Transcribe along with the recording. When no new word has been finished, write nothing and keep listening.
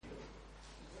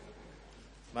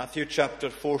Matthew chapter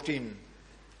 14.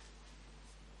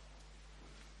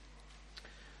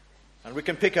 And we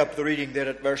can pick up the reading there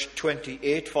at verse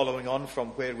 28, following on from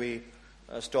where we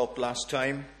stopped last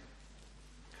time.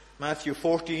 Matthew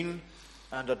 14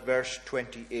 and at verse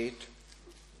 28.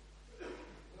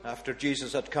 After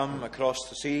Jesus had come across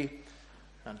the sea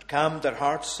and calmed their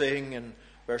hearts, saying in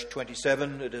verse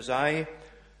 27, "It is I,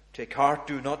 take heart,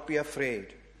 do not be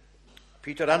afraid."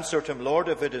 Peter answered him, "Lord,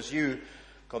 if it is you,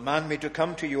 command me to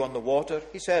come to you on the water."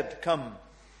 He said, "Come."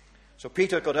 So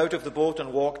Peter got out of the boat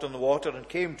and walked on the water and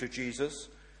came to Jesus.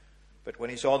 But when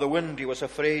he saw the wind, he was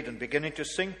afraid, and beginning to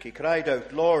sink, he cried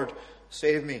out, "Lord,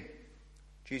 save me."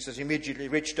 Jesus immediately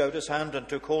reached out his hand and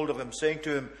took hold of him, saying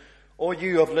to him, "O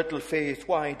you of little faith,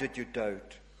 why did you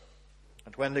doubt?"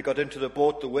 And when they got into the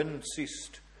boat, the wind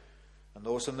ceased, and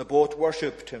those in the boat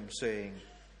worshipped him, saying,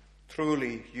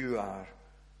 "Truly you are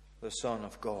the Son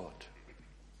of God."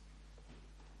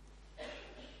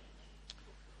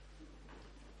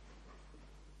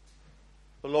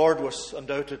 The Lord was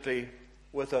undoubtedly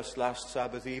with us last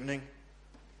Sabbath evening.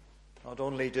 Not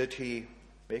only did he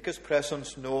make his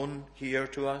presence known here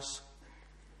to us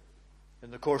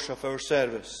in the course of our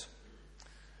service,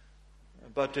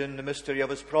 but in the mystery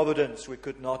of his providence, we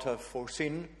could not have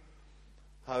foreseen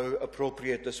how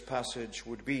appropriate this passage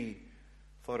would be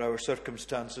for our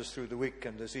circumstances through the week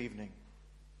and this evening.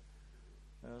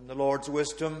 In the Lord's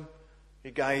wisdom,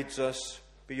 he guides us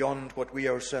beyond what we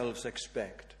ourselves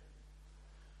expect.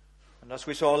 And as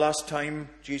we saw last time,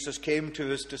 Jesus came to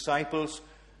his disciples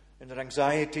in their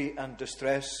anxiety and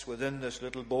distress within this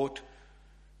little boat,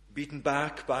 beaten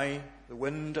back by the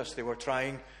wind as they were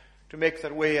trying to make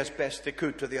their way as best they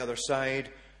could to the other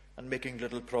side and making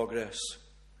little progress.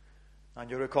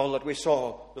 And you recall that we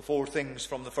saw the four things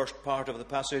from the first part of the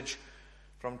passage,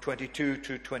 from 22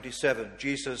 to 27.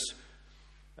 Jesus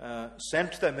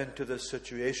sent them into this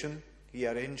situation. He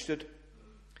arranged it.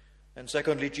 And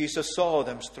secondly, Jesus saw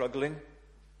them struggling.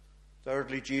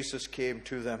 Thirdly, Jesus came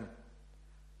to them.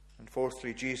 And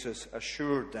fourthly, Jesus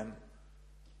assured them,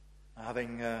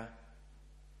 having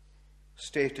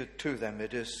stated to them,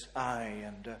 "It is I."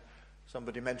 And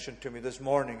somebody mentioned to me this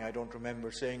morning, I don't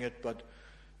remember saying it, but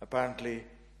apparently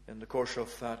in the course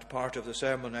of that part of the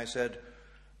sermon I said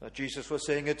that Jesus was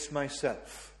saying, "It's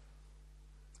myself."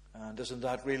 And isn't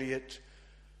that really it?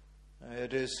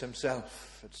 It is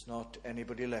himself. It's not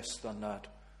anybody less than that.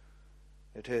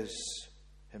 It is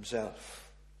himself.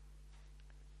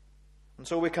 And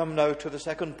so we come now to the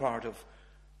second part of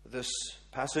this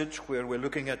passage, where we're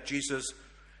looking at Jesus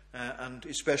and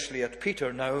especially at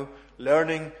Peter now,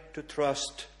 learning to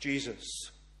trust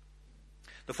Jesus.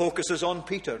 The focus is on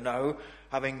Peter now,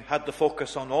 having had the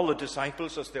focus on all the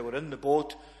disciples as they were in the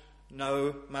boat.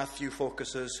 Now Matthew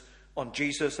focuses on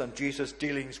Jesus and Jesus'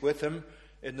 dealings with him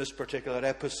in this particular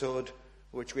episode,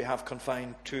 which we have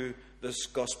confined to this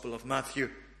Gospel of Matthew.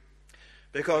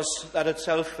 Because that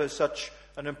itself is such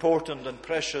an important and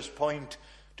precious point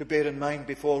to bear in mind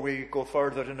before we go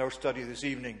further in our study this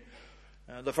evening.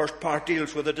 The first part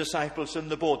deals with the disciples in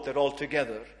the boat. They're all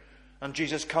together. And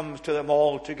Jesus comes to them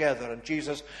all together. And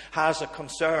Jesus has a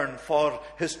concern for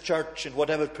his church in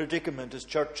whatever predicament his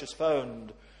church is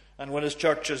found. And when his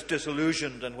church is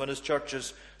disillusioned and when his church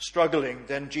is struggling,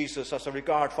 then Jesus has a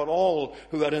regard for all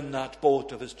who are in that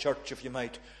boat of his church, if you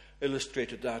might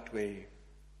illustrate it that way.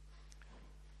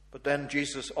 But then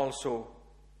Jesus also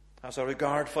has a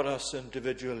regard for us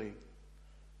individually.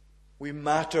 We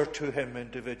matter to him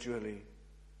individually.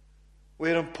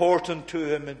 We're important to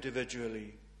him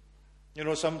individually. You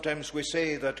know, sometimes we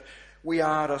say that we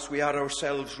are, as we are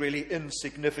ourselves, really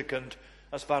insignificant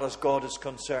as far as God is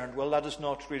concerned. Well, that is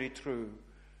not really true.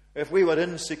 If we were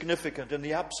insignificant in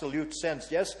the absolute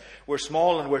sense, yes, we're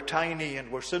small and we're tiny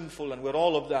and we're sinful and we're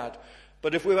all of that.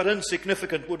 But if we were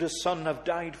insignificant, would his Son have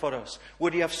died for us?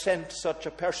 Would he have sent such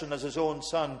a person as his own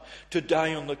Son to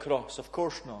die on the cross? Of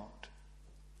course not.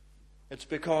 It's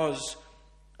because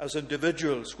as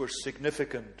individuals we're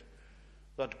significant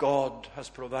that God has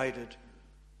provided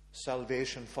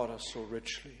salvation for us so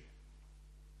richly.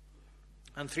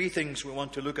 And three things we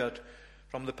want to look at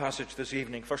from the passage this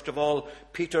evening. First of all,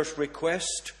 Peter's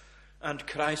request and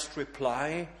Christ's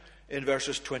reply in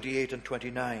verses 28 and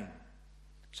 29.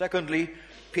 Secondly,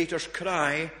 Peter's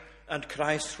cry and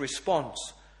Christ's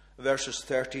response, verses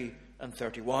 30 and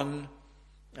 31.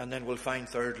 And then we'll find,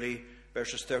 thirdly,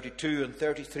 verses 32 and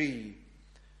 33,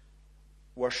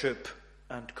 worship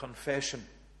and confession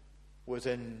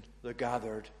within the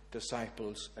gathered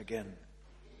disciples again.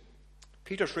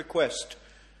 Peter's request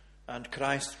and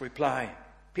Christ's reply.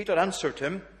 Peter answered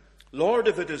him, "Lord,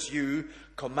 if it is you,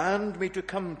 command me to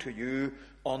come to you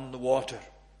on the water."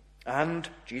 And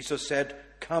Jesus said,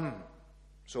 "Come."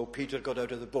 So Peter got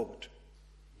out of the boat.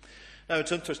 Now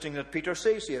it's interesting that Peter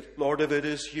says here, "Lord, if it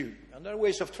is you." And there are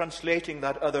ways of translating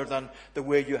that other than the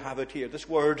way you have it here. This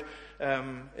word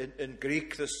in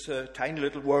Greek, this tiny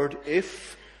little word,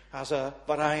 "if," has a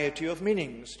variety of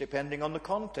meanings depending on the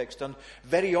context. And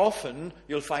very often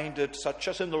you'll find it, such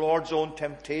as in the Lord's own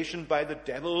temptation by the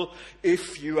devil,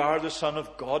 "If you are the Son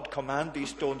of God, command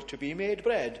these stones to be made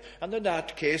bread." And in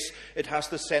that case, it has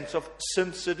the sense of,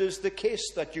 since it is the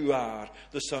case that you are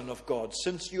the Son of God,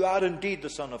 since you are indeed the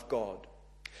Son of God.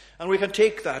 And we can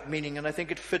take that meaning, and I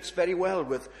think it fits very well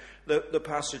with the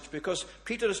passage, because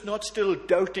Peter is not still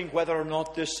doubting whether or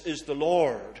not this is the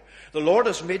Lord. The Lord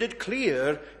has made it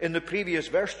clear in the previous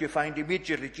verse. You find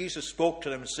immediately Jesus spoke to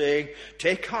them saying,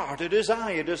 "Take heart, it is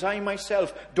I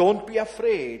myself. Don't be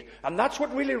afraid." And that's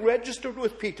what really registered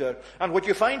with Peter. And what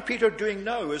you find Peter doing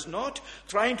now is not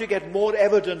trying to get more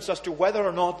evidence as to whether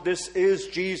or not this is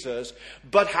Jesus,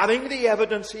 but having the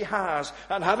evidence he has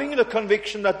and having the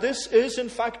conviction that this is in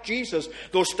fact Jesus,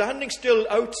 though standing still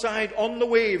outside on the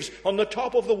waves, on the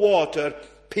top of the water,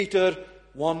 Peter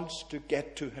wants to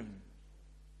get to him.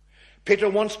 Peter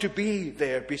wants to be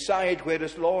there beside where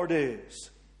his Lord is.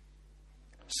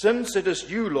 "Since it is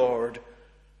you, Lord,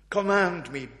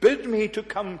 command me, bid me to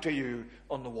come to you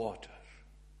on the water."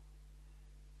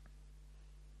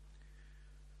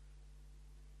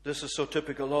 This is so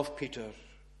typical of Peter.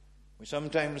 We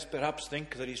sometimes perhaps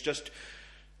think that he's just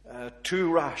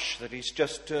too rash, that he's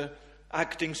just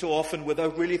acting so often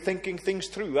without really thinking things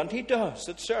through. And he does.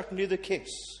 It's certainly the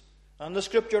case. And the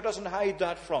Scripture doesn't hide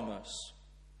that from us.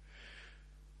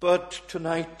 But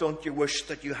tonight, don't you wish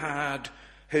that you had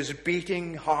his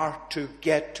beating heart to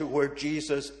get to where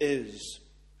Jesus is?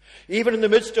 Even in the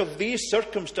midst of these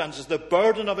circumstances, the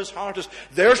burden of his heart is,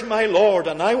 there's my Lord,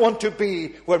 and I want to be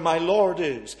where my Lord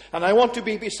is. And I want to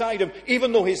be beside him,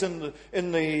 even though he's in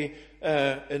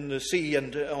the sea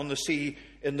and on the sea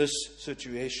in this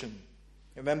situation.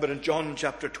 Remember in John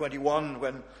chapter 21,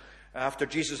 when after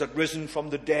Jesus had risen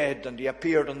from the dead and he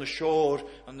appeared on the shore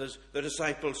and the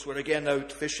disciples were again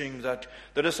out fishing, that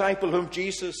the disciple whom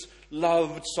Jesus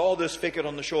loved saw this figure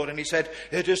on the shore and he said,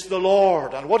 "It is the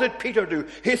Lord." And what did Peter do?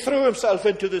 He threw himself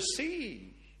into the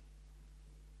sea.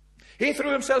 He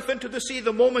threw himself into the sea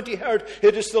the moment he heard,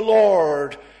 "It is the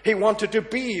Lord." He wanted to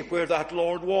be where that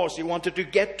Lord was. He wanted to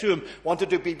get to him, wanted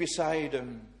to be beside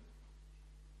him.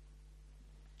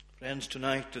 Friends,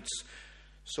 tonight it's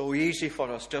so easy for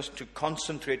us just to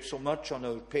concentrate so much on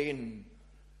our pain,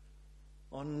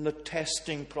 on the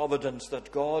testing providence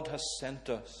that God has sent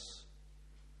us,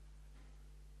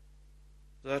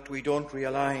 that we don't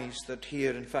realize that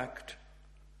here, in fact,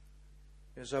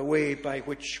 is a way by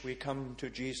which we come to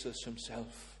Jesus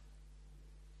himself.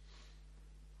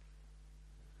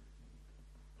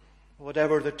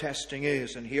 Whatever the testing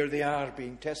is, and here they are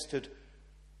being tested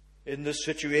in this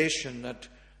situation that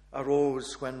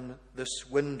arose when this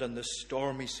wind and this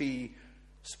stormy sea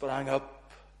sprang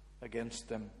up against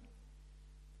them.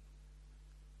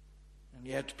 And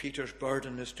yet Peter's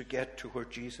burden is to get to where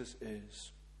Jesus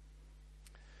is.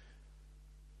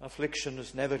 Affliction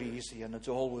is never easy, and it's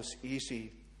always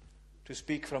easy to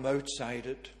speak from outside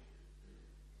it.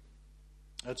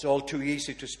 It's all too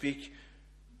easy to speak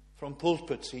from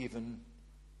pulpits even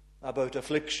about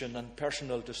affliction and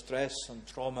personal distress and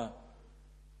trauma,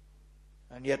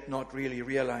 and yet not really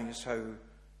realize how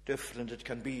different it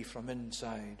can be from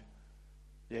inside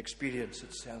the experience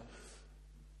itself.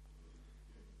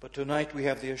 But tonight we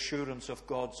have the assurance of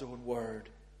God's own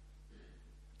word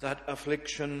that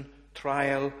affliction,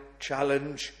 trial,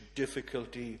 challenge,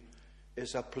 difficulty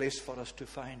is a place for us to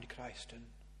find Christ in.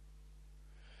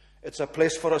 It's a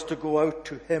place for us to go out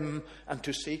to him and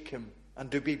to seek him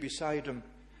and to be beside him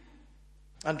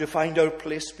and to find our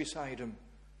place beside him.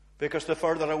 Because the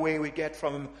further away we get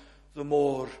from him, the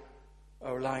more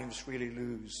our lives really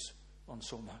lose on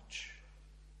so much.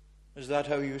 Is that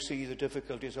how you see the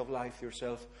difficulties of life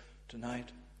yourself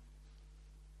tonight?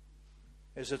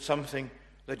 Is it something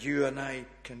that you and I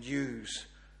can use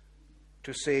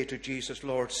to say to Jesus,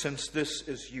 "Lord, since this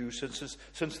is you, since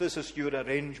this is your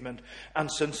arrangement,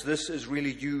 and since this is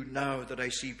really you now that I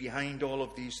see behind all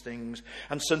of these things,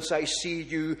 and since I see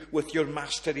you with your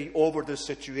mastery over the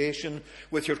situation,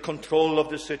 with your control of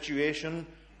the situation,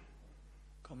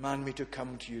 command me to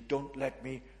come to you. Don't let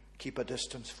me keep a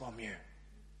distance from you.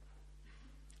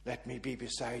 Let me be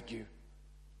beside you.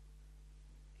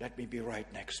 Let me be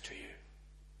right next to you."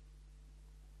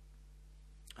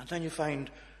 And then you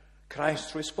find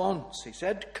Christ's response. He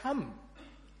said, "Come."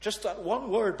 Just that one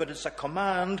word, but it's a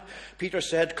command. Peter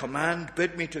said, "Command,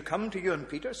 bid me to come to you."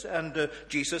 And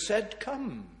Jesus said,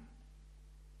 "Come."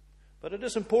 But it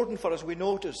is important for us we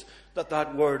notice that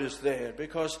that word is there,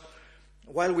 because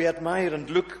while we admire and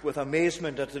look with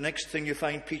amazement at the next thing you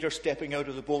find Peter stepping out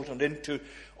of the boat and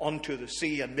onto the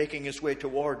sea and making his way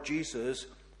toward Jesus,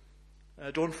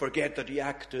 don't forget that he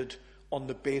acted on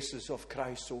the basis of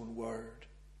Christ's own word.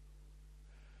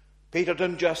 Peter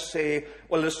didn't just say,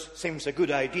 well, this seems a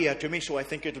good idea to me, so I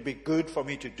think it'll be good for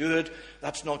me to do it.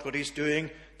 That's not what he's doing.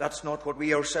 That's not what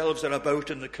we ourselves are about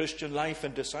in the Christian life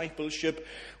and discipleship.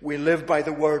 We live by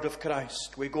the word of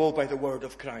Christ. We go by the word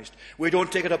of Christ. We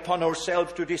don't take it upon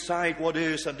ourselves to decide what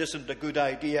is and isn't a good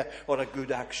idea or a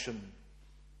good action.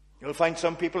 You'll find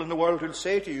some people in the world who'll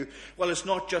say to you, well, it's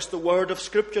not just the word of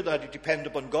Scripture that I depend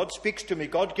upon. God speaks to me.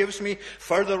 God gives me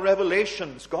further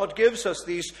revelations. God gives us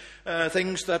these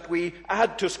things that we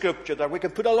add to Scripture, that we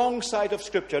can put alongside of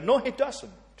Scripture. No, he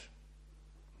doesn't.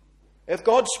 If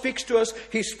God speaks to us,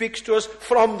 he speaks to us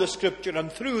from the Scripture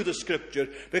and through the Scripture,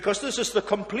 because this is the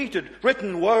completed,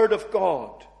 written word of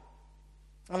God.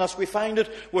 And as we find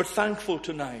it, we're thankful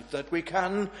tonight that we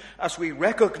can, as we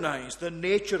recognize the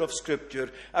nature of Scripture,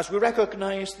 as we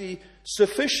recognize the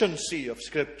sufficiency of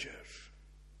Scripture,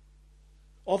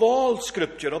 of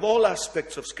all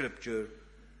aspects of Scripture,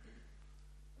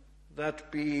 that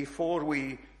before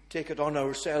we take it on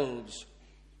ourselves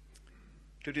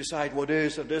to decide what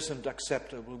is and isn't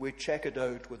acceptable, we check it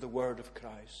out with the word of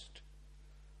Christ.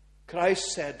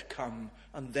 Christ said, come,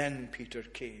 and then Peter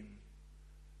came.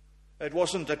 It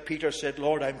wasn't that Peter said,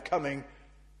 Lord, I'm coming.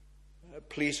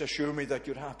 Please assure me that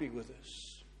you're happy with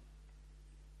this.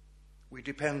 We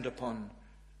depend upon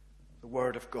the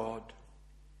word of God.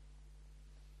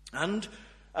 And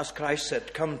as Christ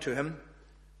said, come to him,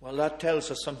 well, that tells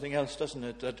us something else, doesn't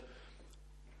it? That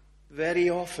very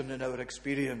often in our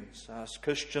experience as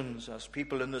Christians, as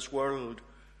people in this world,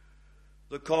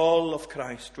 the call of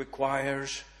Christ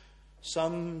requires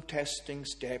some testing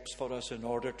steps for us in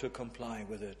order to comply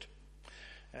with it.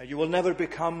 You will never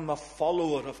become a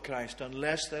follower of Christ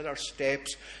unless there are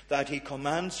steps that he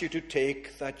commands you to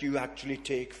take that you actually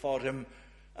take for him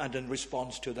and in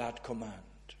response to that command.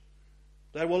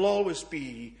 There will always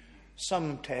be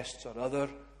some tests or other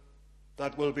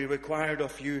that will be required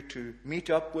of you to meet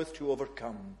up with, to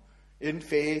overcome, in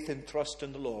faith, in trust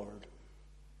in the Lord.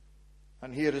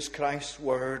 And here is Christ's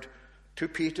word to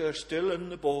Peter, still in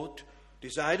the boat,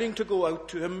 deciding to go out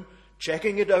to him,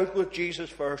 checking it out with Jesus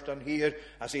first, and here,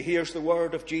 as he hears the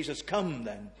word of Jesus, come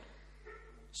then.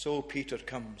 So Peter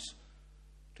comes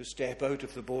to step out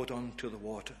of the boat onto the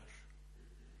water.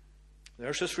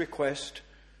 There's his request.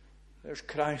 There's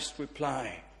Christ's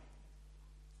reply.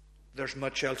 There's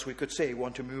much else we could say. I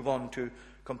want to move on to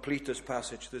complete this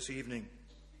passage this evening.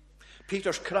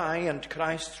 Peter's cry and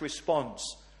Christ's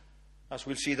response, as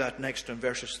we'll see that next in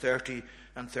verses 30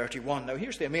 and 31. Now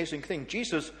here's the amazing thing.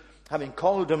 Jesus, having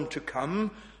called him to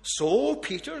come, so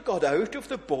Peter got out of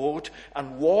the boat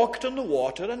and walked on the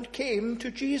water and came to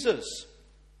Jesus.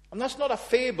 And that's not a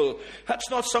fable. That's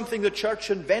not something the church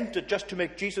invented just to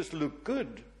make Jesus look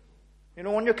good. You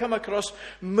know, when you come across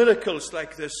miracles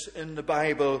like this in the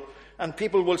Bible, and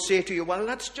people will say to you, well,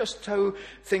 that's just how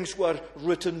things were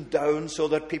written down so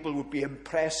that people would be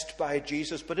impressed by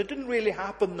Jesus, but it didn't really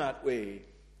happen that way.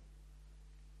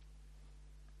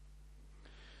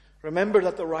 Remember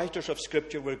that the writers of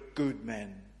Scripture were good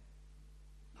men,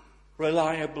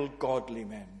 reliable, godly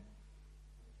men.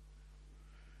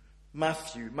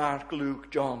 Matthew, Mark,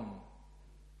 Luke, John,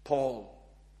 Paul,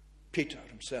 Peter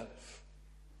himself.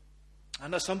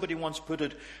 And as somebody once put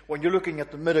it, when you're looking at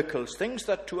the miracles, things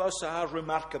that to us are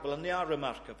remarkable, and they are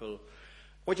remarkable,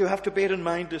 what you have to bear in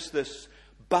mind is this: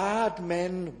 bad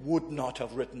men would not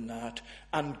have written that,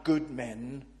 and good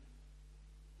men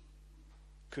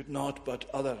could not but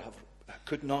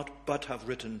have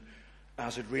written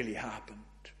as it really happened.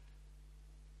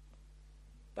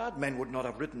 Bad men would not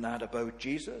have written that about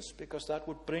Jesus, because that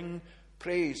would bring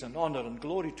praise and honor and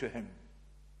glory to him.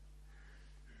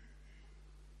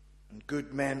 And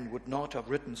good men would not have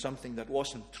written something that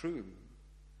wasn't true,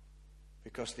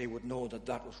 because they would know that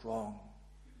that was wrong.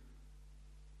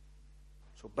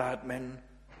 So bad men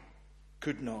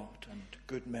could not, and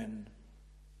good men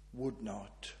would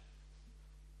not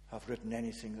have written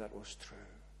anything that was true.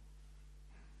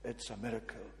 It's a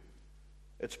miracle.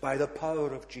 It's by the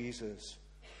power of Jesus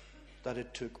that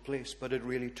it took place, but it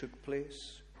really took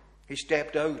place. He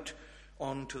stepped out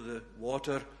onto the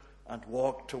water and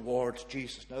walked towards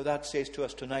Jesus. Now that says to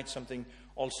us tonight something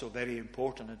also very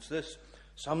important. It's this: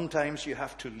 sometimes you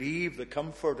have to leave the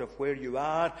comfort of where you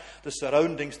are, the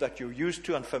surroundings that you're used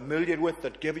to and familiar with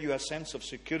that give you a sense of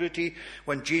security.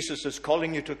 When Jesus is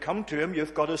calling you to come to him,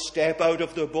 you've got to step out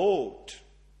of the boat.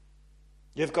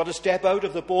 You've got to step out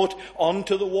of the boat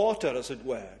onto the water, as it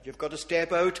were. You've got to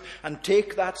step out and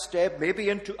take that step, maybe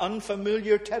into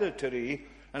unfamiliar territory.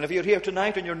 And if you're here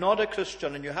tonight and you're not a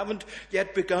Christian and you haven't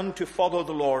yet begun to follow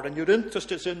the Lord and your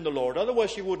interest is in the Lord,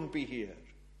 otherwise you wouldn't be here.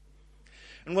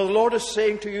 And well, the Lord is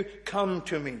saying to you, come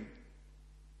to me.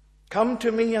 Come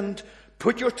to me and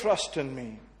put your trust in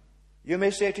me. You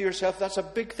may say to yourself, that's a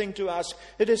big thing to ask.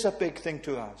 It is a big thing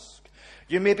to ask.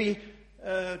 You may be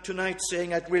tonight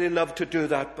saying, I'd really love to do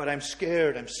that, but I'm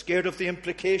scared. I'm scared of the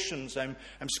implications. I'm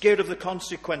scared of the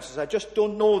consequences. I just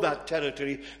don't know that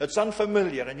territory. It's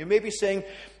unfamiliar. And you may be saying,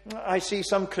 I see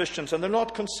some Christians and they're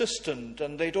not consistent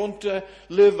and they don't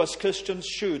live as Christians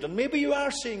should. And maybe you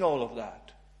are seeing all of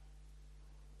that.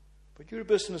 But your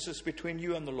business is between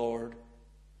you and the Lord.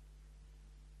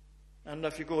 And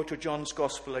if you go to John's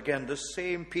Gospel again, the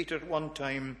same Peter one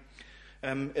time,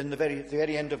 in the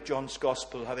very end of John's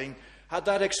Gospel, having had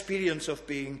that experience of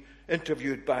being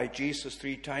interviewed by Jesus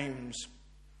 3 times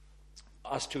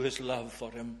as to his love for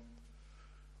him,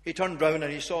 he turned round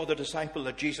and he saw the disciple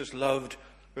that Jesus loved,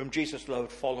 whom Jesus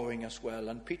loved, following as well.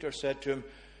 And Peter said to him,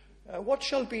 what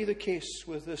shall be the case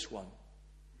with this one?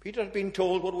 Peter had been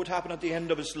told what would happen at the end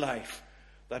of his life,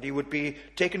 that he would be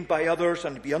taken by others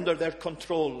and be under their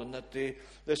control, and that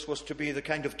this was to be the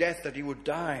kind of death that he would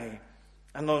die.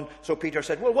 And so Peter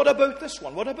said, well, what about this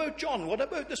one? What about John? What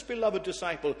about this beloved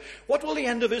disciple? What will the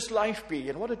end of his life be?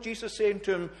 And what did Jesus say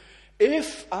to him?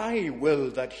 If I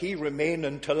will that he remain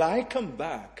until I come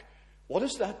back, what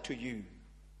is that to you?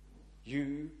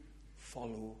 You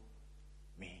follow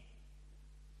me.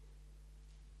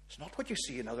 It's not what you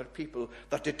see in other people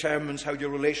that determines how your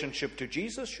relationship to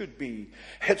Jesus should be.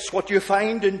 It's what you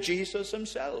find in Jesus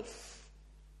himself.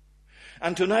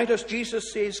 And tonight, as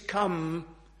Jesus says, come,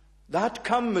 that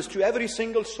come is to every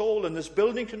single soul in this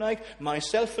building tonight,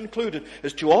 myself included,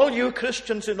 is to all you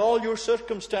Christians in all your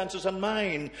circumstances and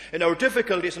mine, in our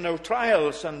difficulties and our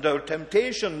trials and our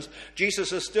temptations.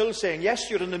 Jesus is still saying,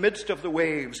 yes, you're in the midst of the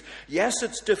waves. Yes,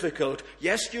 it's difficult.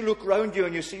 Yes, you look round you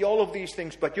and you see all of these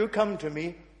things, but you come to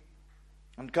me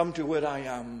and come to where I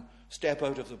am. Step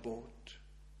out of the boat.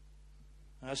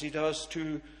 As he does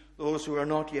to those who are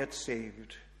not yet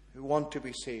saved, who want to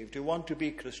be saved, who want to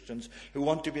be Christians, who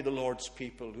want to be the Lord's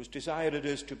people, whose desire it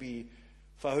is to be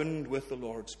found with the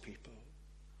Lord's people.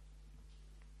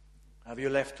 Have you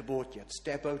left the boat yet?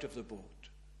 Step out of the boat.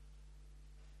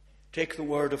 Take the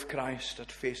word of Christ at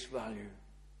face value.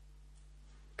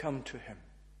 Come to him.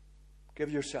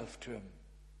 Give yourself to him.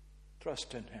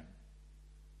 Trust in him.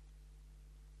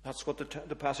 That's what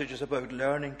the passage is about,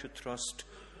 learning to trust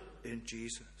in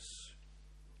Jesus.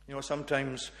 You know,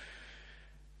 sometimes,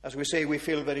 as we say, we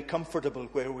feel very comfortable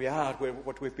where we are,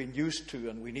 what we've been used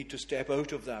to, and we need to step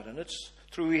out of that. And it's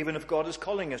true even if God is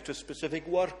calling us to specific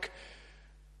work.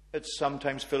 It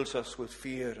sometimes fills us with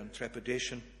fear and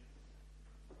trepidation.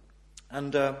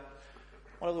 And one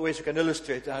of the ways we can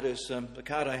illustrate that is the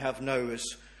car I have now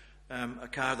is a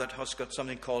car that has got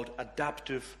something called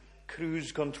adaptive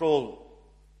cruise control.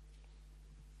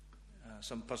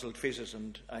 Some puzzled faces,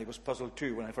 and I was puzzled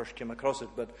too when I first came across it.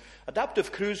 But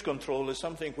adaptive cruise control is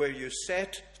something where you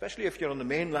set, especially if you're on the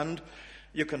mainland,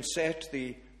 you can set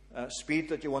the speed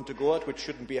that you want to go at, which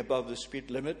shouldn't be above the speed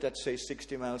limit. Let's say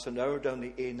 60 miles an hour down the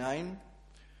A9.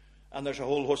 And there's a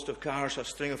whole host of cars, a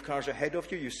string of cars ahead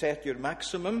of you. You set your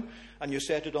maximum and you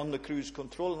set it on the cruise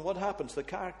control. And what happens? The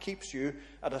car keeps you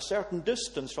at a certain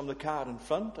distance from the car in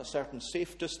front, a certain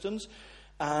safe distance.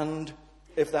 And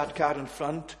if that car in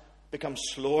front becomes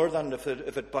slower than if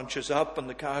it bunches up and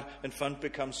the car in front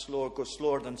goes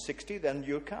slower than 60, then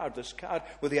this car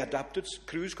with the adapted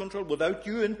cruise control, without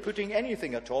you inputting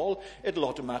anything at all, it'll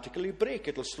automatically brake.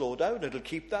 It'll slow down. It'll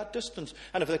keep that distance.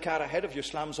 And if the car ahead of you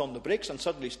slams on the brakes and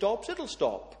suddenly stops, it'll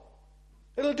stop.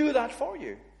 It'll do that for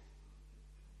you.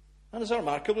 And it's a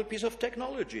remarkable piece of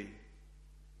technology.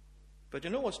 But you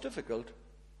know what's difficult?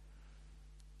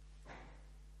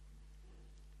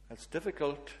 It's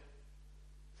difficult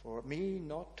for me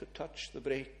not to touch the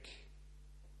brake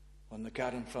when the car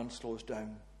in front slows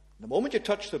down. The moment you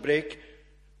touch the brake,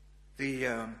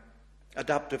 the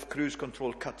adaptive cruise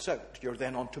control cuts out. You're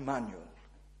then on to manual.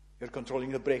 You're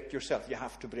controlling the brake yourself. You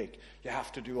have to brake. You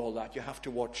have to do all that. You have to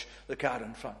watch the car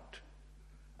in front.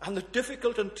 And the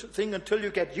difficult thing until you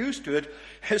get used to it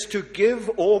is to give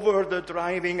over the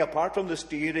driving, apart from the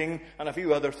steering and a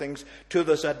few other things, to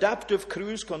this adaptive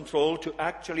cruise control to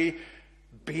actually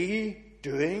be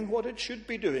doing what it should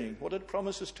be doing, what it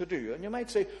promises to do. And you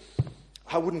might say,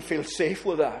 I wouldn't feel safe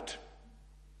with that.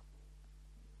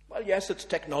 Well, yes, it's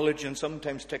technology, and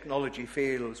sometimes technology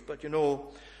fails. But you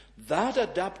know, That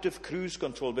adaptive cruise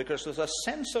control, because there's a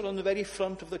sensor on the very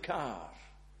front of the car.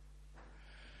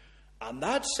 And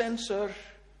that sensor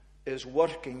is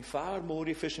working far more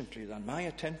efficiently than my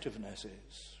attentiveness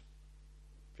is.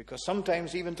 Because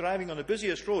sometimes, even driving on the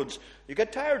busiest roads, you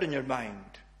get tired in your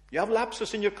mind. You have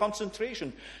lapses in your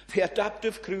concentration. The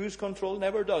adaptive cruise control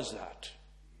never does that.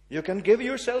 You can give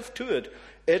yourself to it.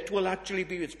 It will actually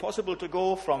be, it's possible to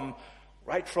go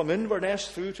right from Inverness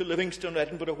through to Livingston,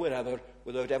 Edinburgh, wherever,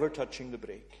 without ever touching the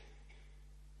brake.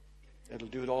 It'll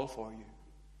do it all for you.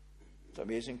 It's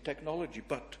amazing technology,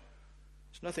 but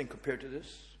it's nothing compared to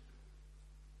this.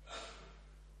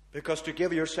 Because to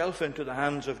give yourself into the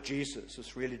hands of Jesus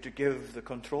is really to give the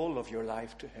control of your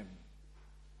life to him.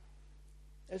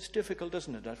 It's difficult,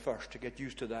 isn't it, at first, to get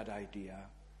used to that idea.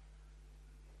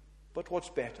 But what's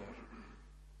better?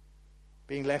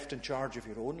 Being left in charge of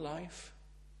your own life,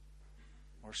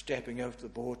 or stepping out of the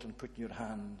boat and putting your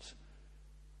hands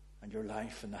and your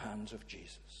life in the hands of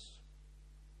Jesus?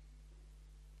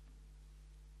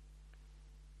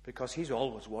 Because he's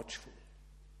always watchful.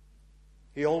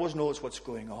 He always knows what's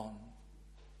going on.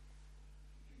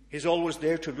 He's always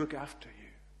there to look after you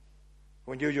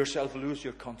when you yourself lose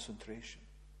your concentration.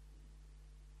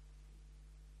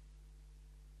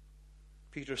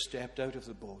 Peter stepped out of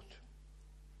the boat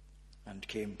and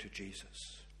came to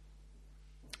Jesus.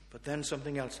 But then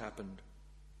something else happened.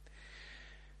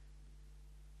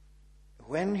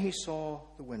 When he saw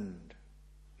the wind,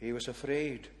 he was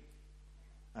afraid,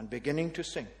 and beginning to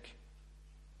sink,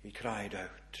 he cried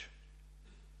out.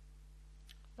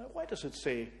 Now, why does it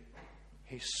say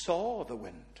he saw the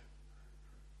wind?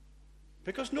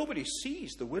 Because nobody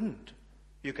sees the wind.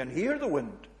 You can hear the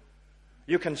wind.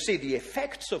 You can see the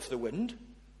effects of the wind,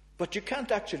 but you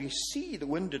can't actually see the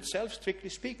wind itself, strictly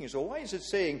speaking. So why is it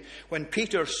saying, when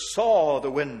Peter saw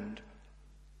the wind,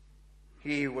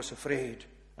 he was afraid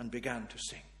and began to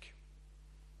sink?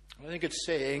 I think it's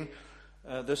saying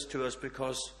this to us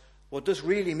because what this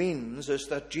really means is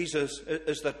that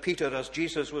Peter, as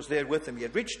Jesus was there with him, he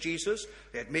had reached Jesus,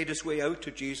 he had made his way out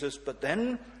to Jesus, but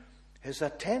then his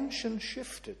attention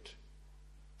shifted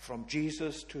from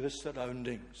Jesus to his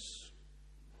surroundings.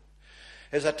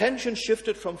 His attention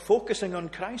shifted from focusing on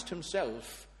Christ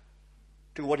himself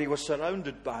to what he was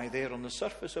surrounded by there on the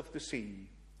surface of the sea.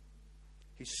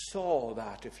 He saw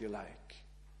that, if you like,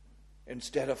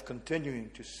 instead of continuing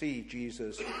to see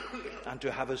Jesus and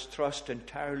to have his trust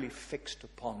entirely fixed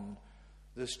upon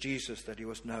this Jesus that he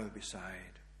was now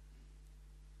beside.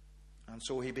 And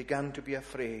so he began to be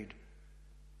afraid.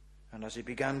 And as he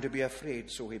began to be afraid,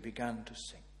 so he began to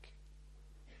sink.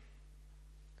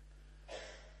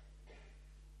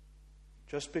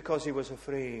 Just because he was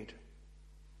afraid,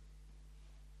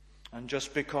 and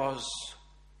just because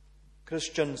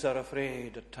Christians are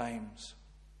afraid at times,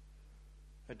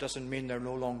 it doesn't mean they're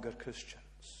no longer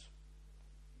Christians.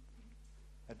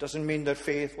 It doesn't mean their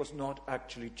faith was not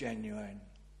actually genuine.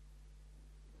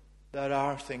 There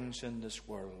are things in this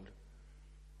world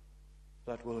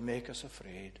that will make us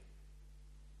afraid.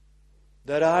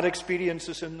 There are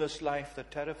experiences in this life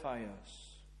that terrify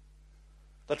us,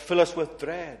 that fill us with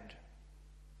dread,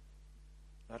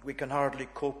 that we can hardly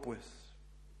cope with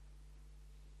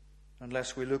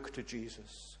unless we look to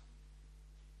Jesus.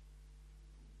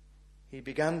 He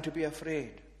began to be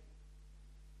afraid.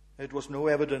 It was no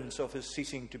evidence of his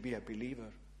ceasing to be a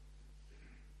believer.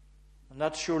 And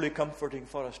that's surely comforting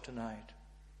for us tonight.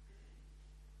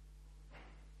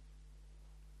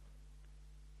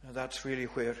 And that's really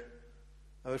where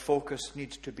our focus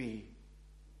needs to be,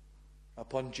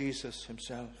 upon Jesus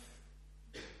himself.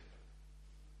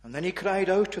 And then he cried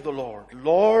out to the Lord,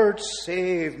 "Lord,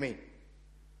 save me."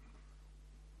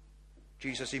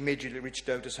 Jesus immediately reached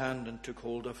out his hand and took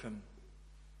hold of him.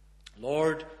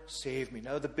 Lord, save me.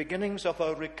 Now, the beginnings of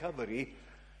our recovery,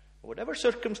 whatever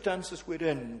circumstances we're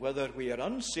in, whether we are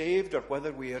unsaved or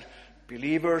whether we are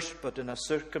believers, but in a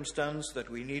circumstance that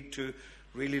we need to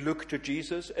really look to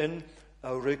Jesus in,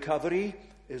 our recovery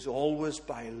is always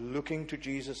by looking to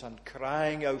Jesus and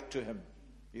crying out to him.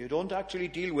 You don't actually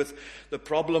deal with the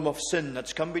problem of sin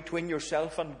that's come between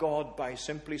yourself and God by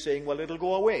simply saying, well, it'll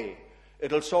go away.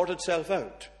 It'll sort itself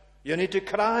out. You need to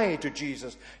cry to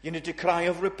Jesus. You need to cry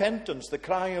of repentance, the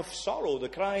cry of sorrow, the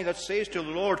cry that says to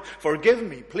the Lord, forgive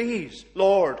me, please,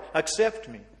 Lord, accept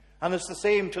me. And it's the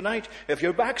same tonight. If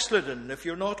you're backslidden, if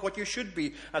you're not what you should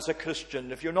be as a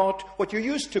Christian, if you're not what you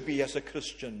used to be as a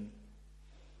Christian,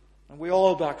 and we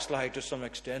all backslide to some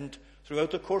extent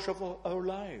throughout the course of our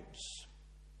lives.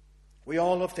 We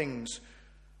all have things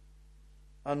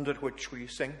under which we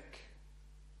sink.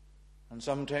 And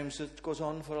sometimes it goes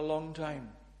on for a long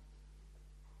time.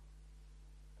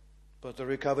 But the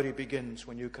recovery begins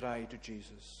when you cry to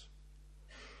Jesus.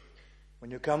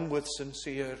 When you come with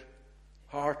sincere,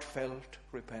 heartfelt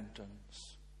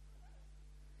repentance.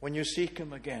 When you seek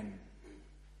him again.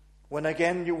 When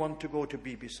again you want to go to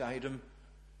be beside him,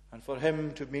 and for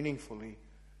him to meaningfully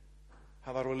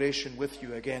have a relation with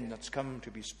you again that's come to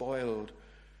be spoiled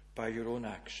by your own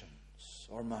actions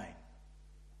or mine.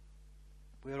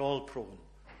 We're all prone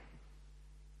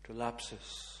to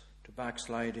lapses, to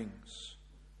backslidings,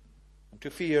 and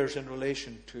to fears in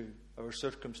relation to our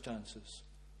circumstances.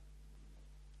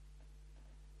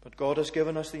 But God has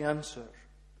given us the answer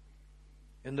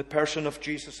in the person of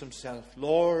Jesus himself.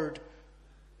 Lord,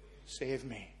 save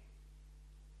me.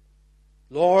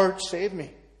 Lord, save me.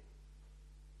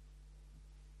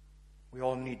 We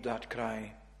all need that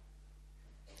cry.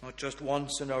 Not just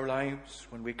once in our lives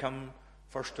when we come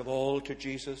first of all to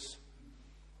Jesus.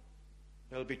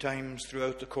 There'll be times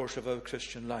throughout the course of our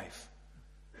Christian life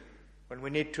when we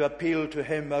need to appeal to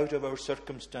him out of our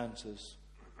circumstances.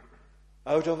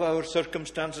 Out of our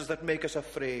circumstances that make us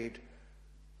afraid.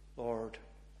 Lord,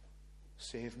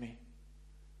 save me.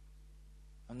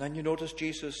 And then you notice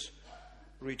Jesus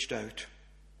reached out.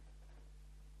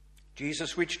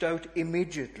 Jesus reached out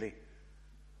immediately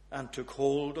and took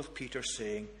hold of Peter,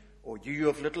 saying, "O you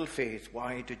of little faith,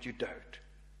 why did you doubt?"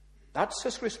 That's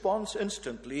his response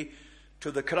instantly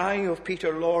to the cry of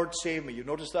Peter, "Lord, save me." You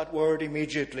notice that word,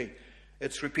 immediately.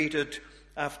 It's repeated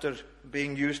after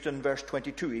being used in verse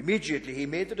 22. Immediately he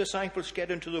made the disciples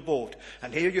get into the boat.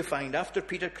 And here you find, after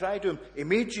Peter cried to him,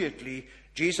 immediately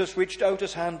Jesus reached out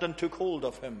his hand and took hold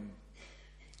of him.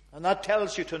 And that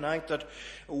tells you tonight that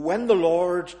when the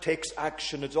Lord takes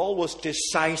action, it's always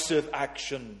decisive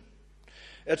action.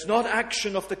 It's not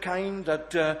action of the kind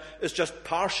that is just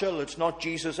partial. It's not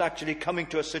Jesus actually coming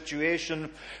to a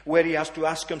situation where he has to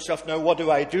ask himself, now what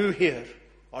do I do here?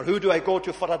 Or who do I go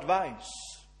to for advice?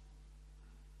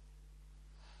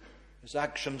 His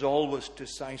action's always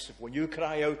decisive. When you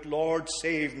cry out, "Lord,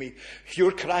 save me,"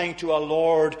 you're crying to a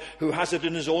Lord who has it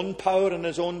in his own power, in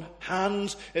his own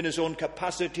hands, in his own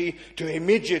capacity to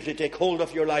immediately take hold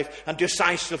of your life and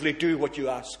decisively do what you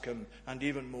ask him, and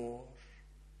even more.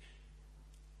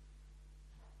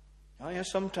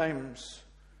 Sometimes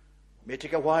it may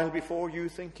take a while before you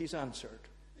think he's answered.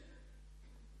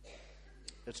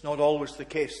 It's not always the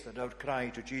case that our cry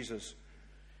to Jesus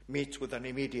meets with an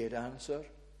immediate answer.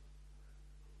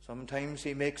 Sometimes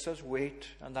he makes us wait,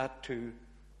 and that too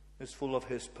is full of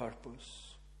his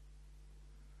purpose.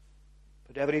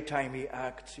 But every time he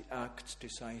acts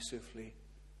decisively,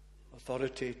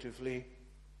 authoritatively.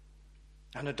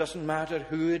 And it doesn't matter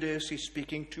who it is he's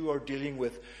speaking to or dealing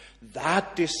with.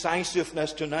 That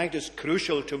decisiveness tonight is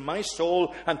crucial to my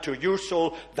soul and to your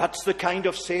soul. That's the kind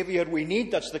of Savior we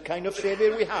need. That's the kind of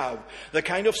Savior we have. The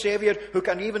kind of Savior who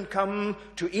can even come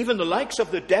to even the likes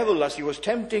of the devil as he was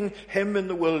tempting him in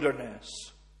the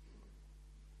wilderness.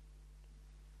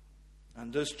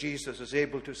 And this Jesus is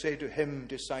able to say to him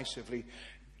decisively,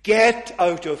 "Get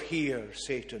out of here,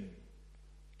 Satan.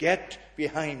 Get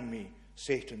behind me,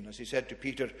 Satan," as he said to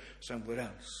Peter somewhere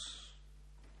else.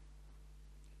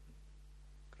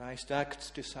 Christ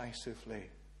acts decisively.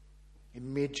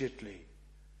 Immediately,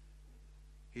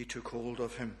 he took hold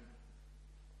of him.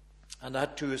 And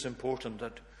that too is important,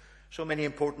 that so many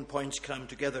important points come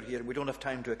together here. We don't have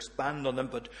time to expand on them,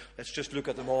 but let's just look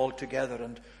at them all together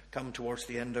and come towards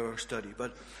the end of our study.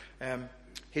 But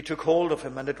he took hold of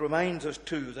him, and it reminds us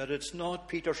too that it's not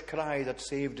Peter's cry that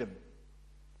saved him.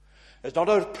 It's not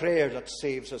our prayer that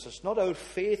saves us. It's not our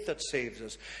faith that saves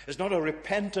us. It's not our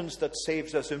repentance that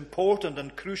saves us, important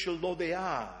and crucial though they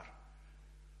are.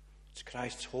 It's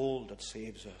Christ's hold that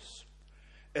saves us.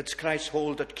 It's Christ's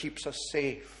hold that keeps us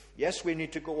safe. Yes, we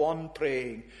need to go on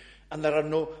praying, and there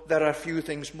are few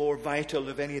things more vital,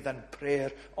 if any, than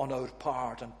prayer on our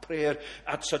part. And prayer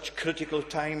at such critical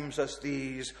times as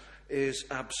these is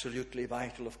absolutely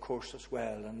vital, of course, as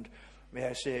well. And may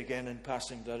I say again in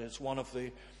passing that it's one of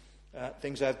the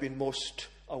things I've been most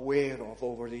aware of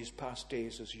over these past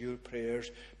days is your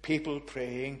prayers. People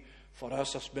praying for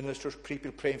us as ministers,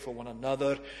 people praying for one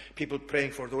another, people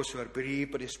praying for those who are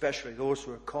bereaved, but especially those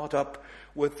who are caught up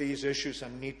with these issues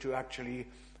and need to actually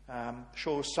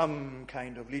show some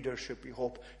kind of leadership, we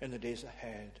hope, in the days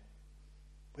ahead.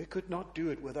 We could not do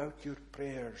it without your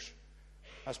prayers,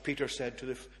 as Peter said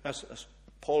as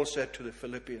Paul said to the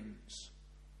Philippians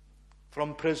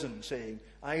from prison, saying,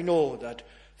 "I know that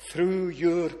through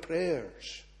your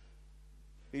prayers,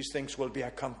 these things will be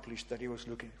accomplished," that he was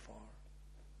looking for.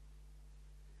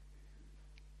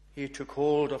 He took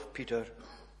hold of Peter,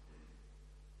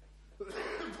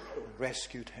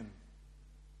 rescued him,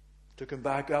 took him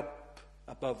back up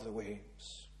above the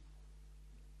waves.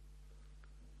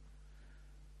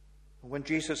 When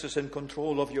Jesus is in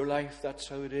control of your life, that's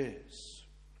how it is.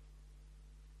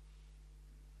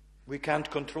 We can't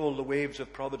control the waves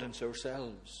of providence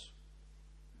ourselves.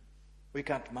 We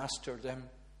can't master them.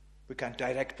 We can't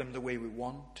direct them the way we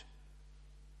want.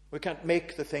 We can't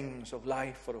make the things of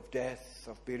life or of death,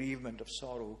 of bereavement, of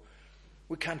sorrow.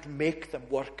 We can't make them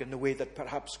work in the way that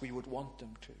perhaps we would want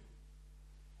them to.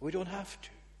 We don't have to.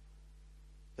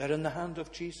 They're in the hand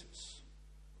of Jesus.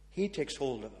 He takes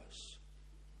hold of us.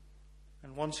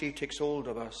 And once He takes hold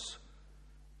of us,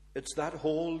 it's that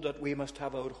hold that we must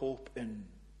have our hope in.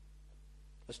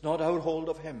 It's not our hold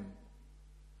of Him.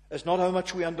 It's not how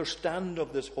much we understand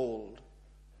of this hold.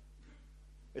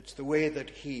 It's the way that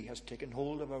He has taken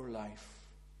hold of our life.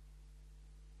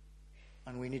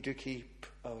 And we need to keep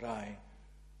our eye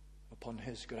upon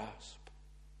His grasp,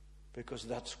 because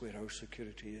that's where our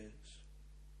security is.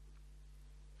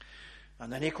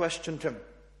 And then He questioned him,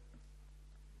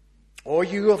 "O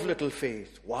you of little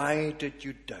faith, why did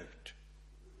you doubt?"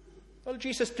 Well,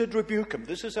 Jesus did rebuke him.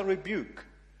 This is a rebuke.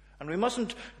 And we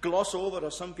mustn't gloss over,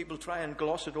 as some people try and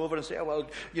gloss it over and say, "Oh,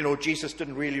 well, Jesus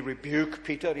didn't really rebuke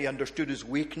Peter. He understood his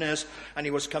weakness, and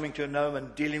He was coming to him now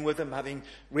and dealing with him, having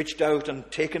reached out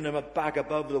and taken him back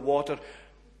above the water."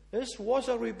 This was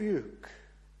a rebuke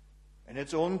in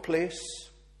its own place,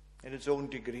 in its own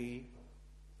degree.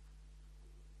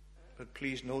 But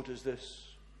please notice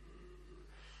this.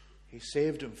 He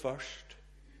saved him first,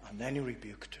 and then He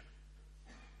rebuked him.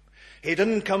 He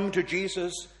didn't come to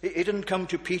Jesus, he didn't come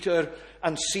to Peter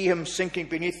and see him sinking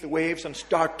beneath the waves and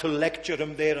start to lecture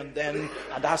him there and then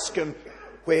and ask him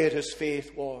where his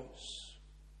faith was.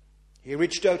 He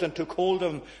reached out and took hold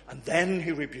of him, and then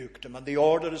He rebuked him. And the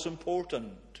order is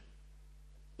important.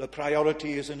 The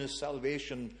priority is in his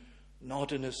salvation,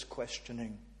 not in his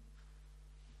questioning.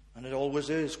 And it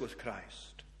always is with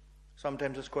Christ.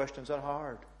 Sometimes His questions are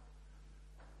hard.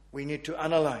 We need to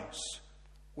analyze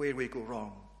where we go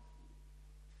wrong.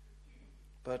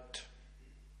 But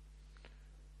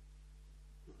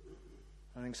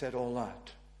having said all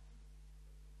that,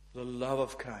 the love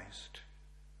of Christ,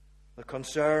 the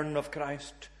concern of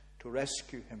Christ to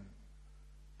rescue him,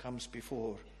 comes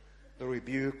before the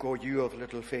rebuke, "O you of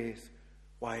little faith,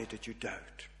 why did you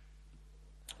doubt?"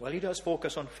 Well, He does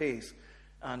focus on faith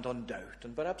and on doubt,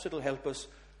 and perhaps it'll help us.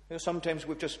 Sometimes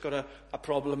we've just got a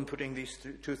problem putting these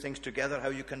two things together, how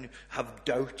you can have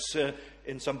doubts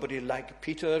in somebody like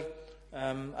Peter.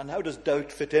 And how does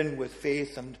doubt fit in with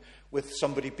faith and with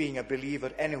somebody being a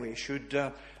believer anyway? Should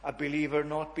a believer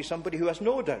not be somebody who has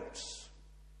no doubts?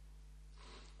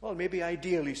 Well, maybe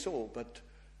ideally so, but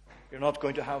you're not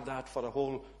going to have that for a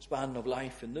whole span of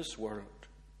life in this world.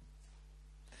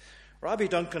 Rabbi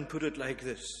Duncan put it like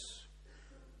this: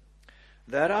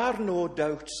 there are no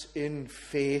doubts in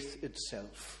faith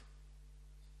itself,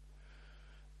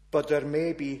 but there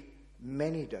may be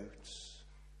many doubts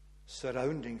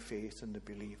surrounding faith in the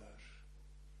believer.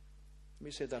 Let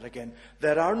me say that again.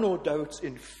 There are no doubts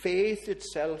in faith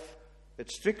itself. It,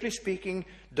 strictly speaking,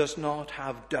 does not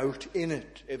have doubt in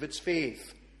it if it's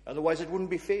faith. Otherwise it wouldn't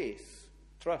be faith,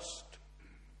 trust.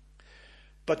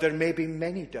 But there may be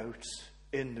many doubts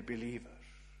in the believer.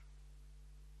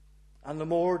 And the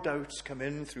more doubts come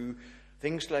in through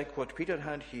things like what Peter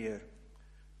had here,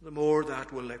 the more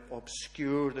that will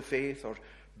obscure the faith or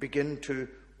begin to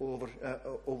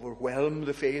overwhelm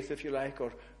the faith, if you like,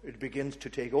 or it begins to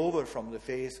take over from the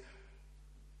faith,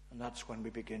 and that's when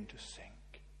we begin to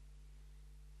sink.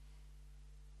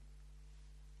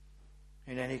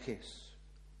 In any case,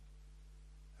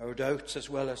 our doubts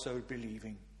as well as our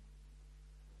believing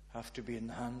have to be in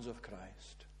the hands of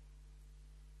Christ.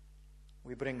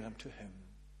 We bring them to Him.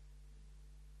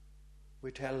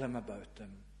 We tell Him about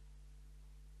them.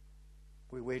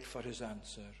 We wait for His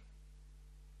answer.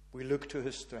 We look to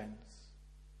His strength.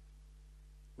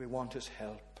 We want His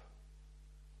help,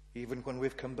 even when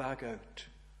we've come back out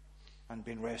and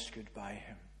been rescued by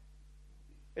Him.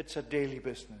 It's a daily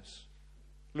business,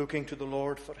 looking to the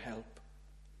Lord for help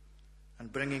and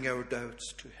bringing our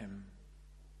doubts to Him.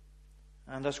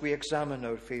 And as we examine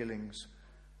our failings,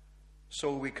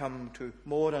 so we come to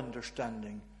more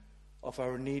understanding of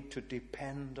our need to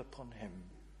depend upon Him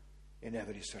in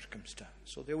every circumstance.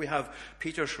 So there we have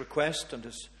Peter's request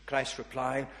and Christ's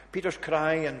reply, Peter's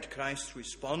cry and Christ's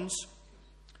response,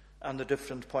 and the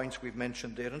different points we've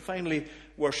mentioned there. And finally,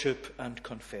 worship and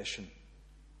confession.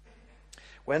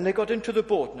 When they got into the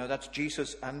boat, now that's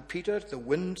Jesus and Peter, the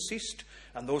wind ceased,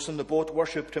 and those in the boat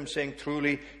worshipped Him, saying,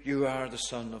 "Truly, you are the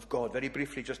Son of God." Very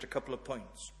briefly, just a couple of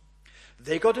points.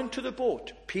 They got into the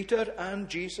boat, Peter and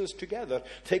Jesus together.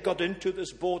 They got into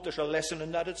this boat. There's a lesson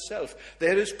in that itself.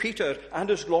 There is Peter and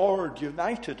his Lord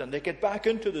united, and they get back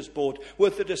into this boat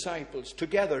with the disciples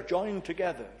together, joined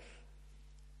together.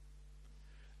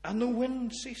 And the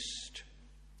wind ceased.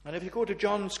 And if you go to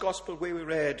John's Gospel where we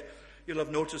read, you'll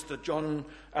have noticed that John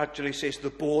actually says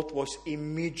the boat was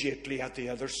immediately at the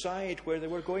other side where they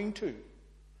were going to.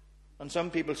 And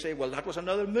some people say, well, that was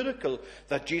another miracle,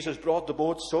 that Jesus brought the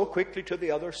boat so quickly to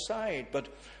the other side. But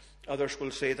others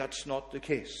will say that's not the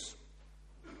case.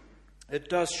 It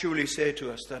does surely say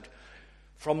to us that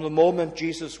from the moment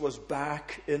Jesus was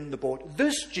back in the boat,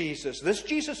 this Jesus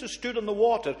who stood on the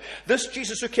water, this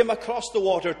Jesus who came across the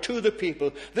water to the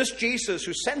people, this Jesus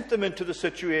who sent them into the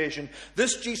situation,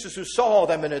 this Jesus who saw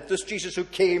them in it, this Jesus who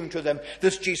came to them,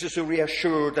 this Jesus who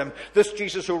reassured them, this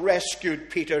Jesus who rescued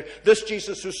Peter, this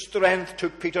Jesus whose strength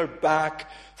took Peter back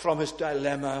from his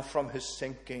dilemma, from his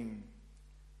sinking.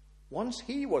 Once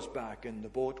he was back in the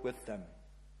boat with them,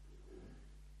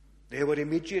 they were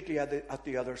immediately at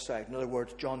the other side. In other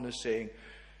words, John is saying,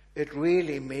 it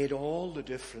really made all the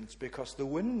difference because the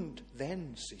wind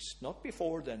then ceased. Not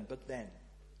before then, but then.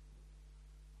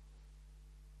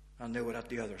 And they were at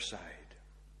the other side.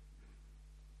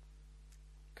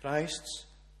 Christ's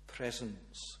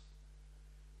presence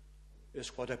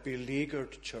is what a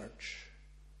beleaguered church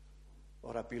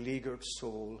or a beleaguered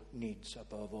soul needs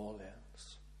above all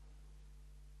else.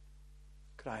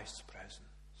 Christ's presence.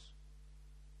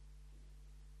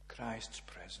 Christ's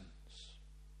presence.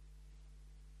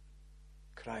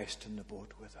 Christ in the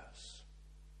boat with us.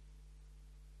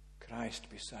 Christ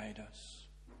beside us.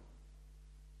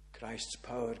 Christ's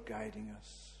power guiding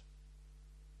us,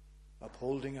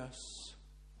 upholding us,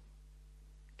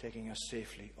 taking us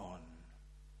safely on.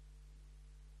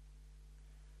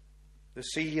 The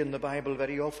sea in the Bible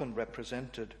very often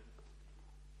represented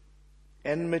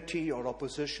enmity or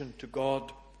opposition to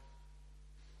God,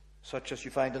 such as you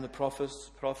find in the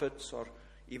prophets, or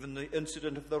even the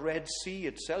incident of the Red Sea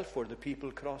itself, where the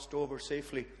people crossed over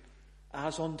safely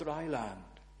as on dry land.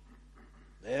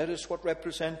 There is what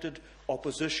represented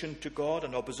opposition to God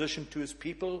and opposition to his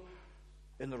people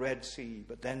in the Red Sea.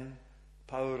 But then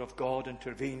the power of God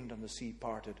intervened and the sea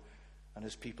parted and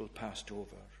his people passed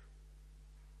over.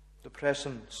 The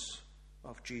presence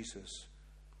of Jesus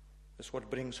is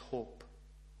what brings hope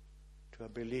to a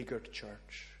beleaguered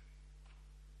church,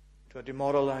 to a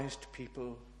demoralized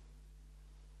people,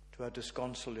 to a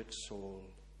disconsolate soul.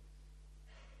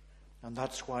 And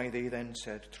that's why they then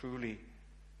said, truly,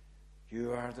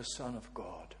 you are the Son of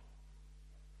God.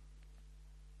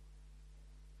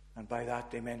 And by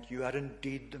that they meant you are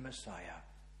indeed the Messiah.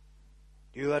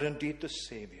 You are indeed the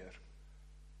Savior,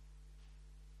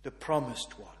 the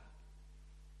promised one,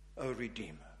 our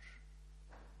Redeemer.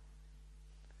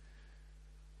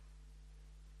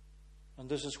 And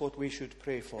this is what we should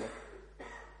pray for,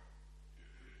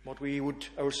 what we would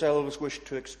ourselves wish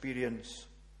to experience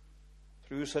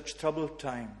through such troubled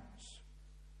times,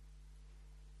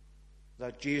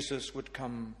 that Jesus would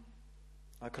come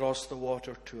across the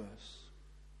water to us,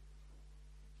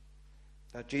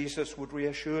 that Jesus would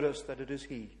reassure us that it is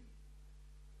he,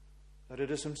 that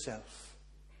it is himself,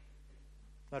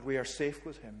 that we are safe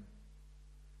with him,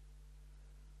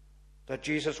 that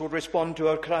Jesus would respond to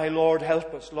our cry, Lord,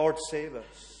 help us, Lord, save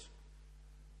us,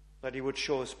 that he would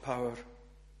show us power,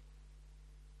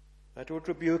 that he would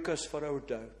rebuke us for our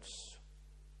doubts,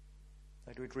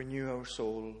 that he would renew our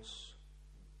souls,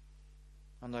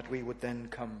 and that we would then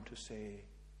come to say,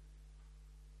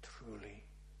 truly,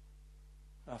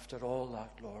 after all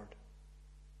that, Lord,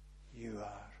 you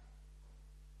are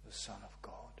the Son of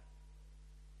God.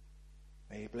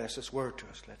 May he bless his word to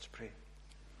us. Let's pray.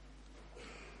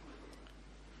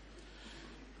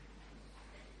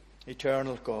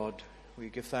 Eternal God, we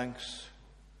give thanks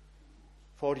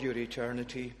for your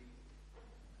eternity,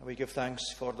 and we give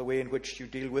thanks for the way in which you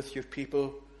deal with your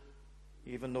people,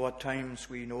 even though at times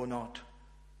we know not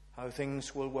how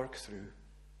things will work through.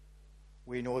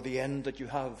 We know the end that you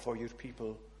have for your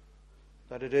people,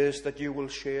 that it is that you will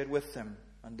share with them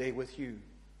and they with you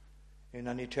in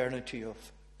an eternity of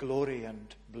glory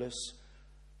and bliss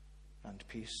and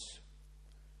peace.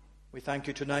 We thank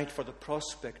you tonight for the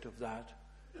prospect of that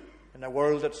in a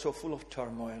world that's so full of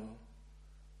turmoil.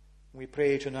 We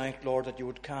pray tonight, Lord, that you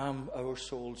would calm our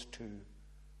souls too.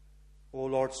 O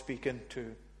Lord, speak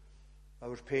into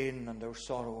our pain and our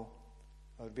sorrow,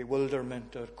 our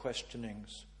bewilderment, our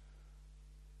questionings.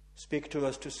 Speak to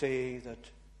us to say that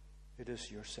it is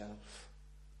yourself,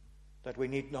 that we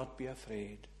need not be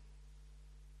afraid.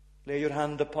 Lay your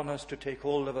hand upon us to take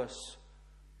hold of us.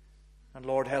 And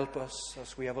Lord, help us,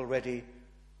 as we have already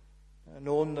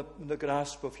known the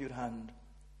grasp of your hand,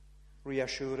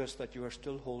 reassure us that you are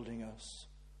still holding us,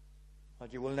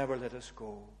 that you will never let us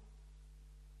go.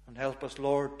 And help us,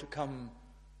 Lord, to come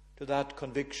to that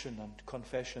conviction and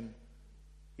confession,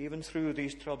 even through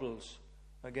these troubles,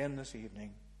 again this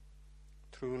evening.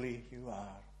 Truly you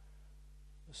are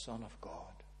the Son of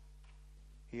God.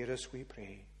 Hear us, we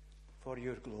pray, for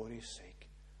your glory's sake.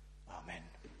 Amen.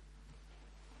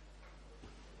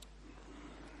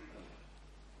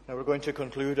 Now we're going to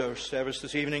conclude our service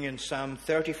this evening in Psalm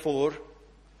 34.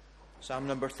 Psalm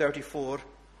number 34.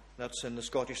 That's in the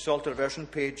Scottish Psalter version,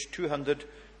 page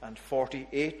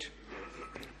 248.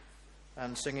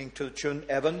 And singing to the tune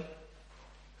Evan.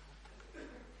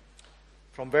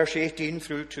 From verse 18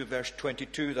 through to verse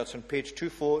 22, that's on page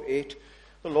 248.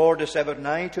 The Lord is ever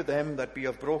nigh to them that be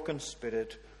of broken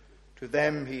spirit. To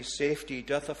them he safety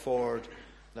doth afford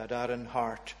that are in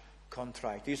heart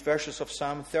contrite. These verses of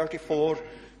Psalm 34,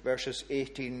 verses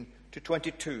 18 to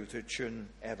 22, to tune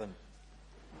Evan.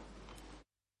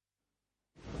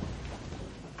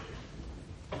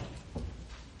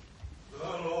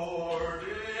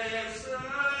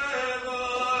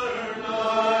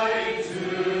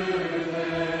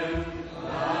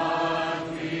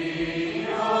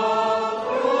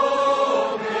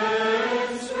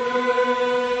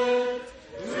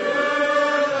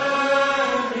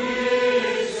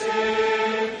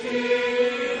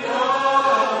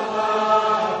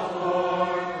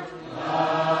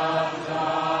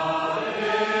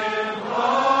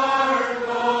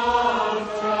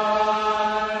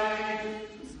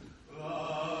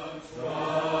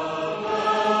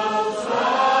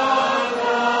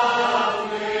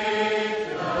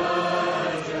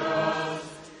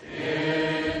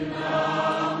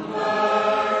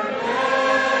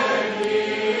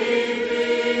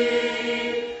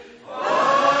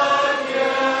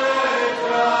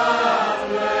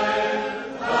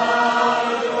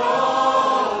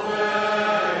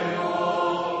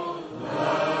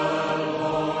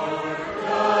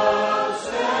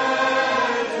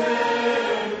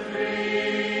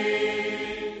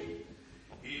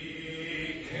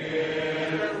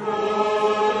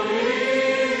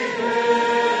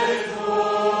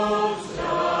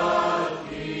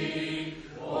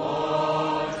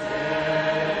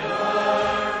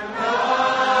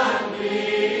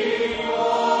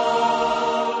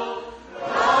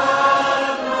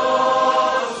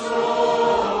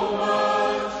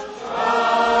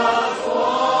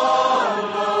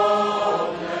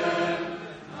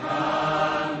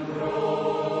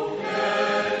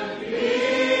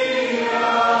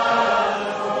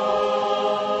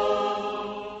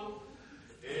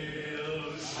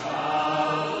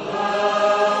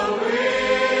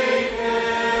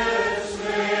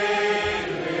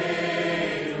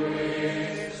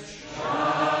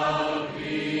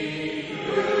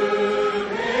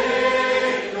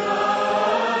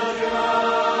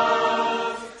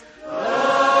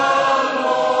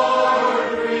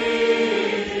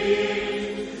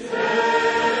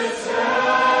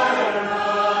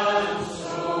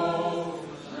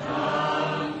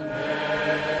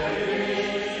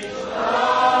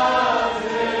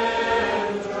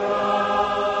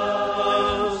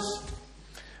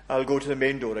 I'll go to the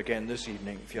main door again this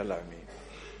evening, if you allow me.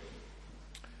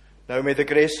 Now may the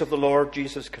grace of the Lord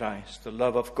Jesus Christ, the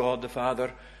love of God the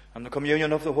Father, and the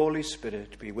communion of the Holy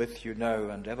Spirit be with you now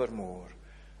and evermore.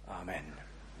 Amen.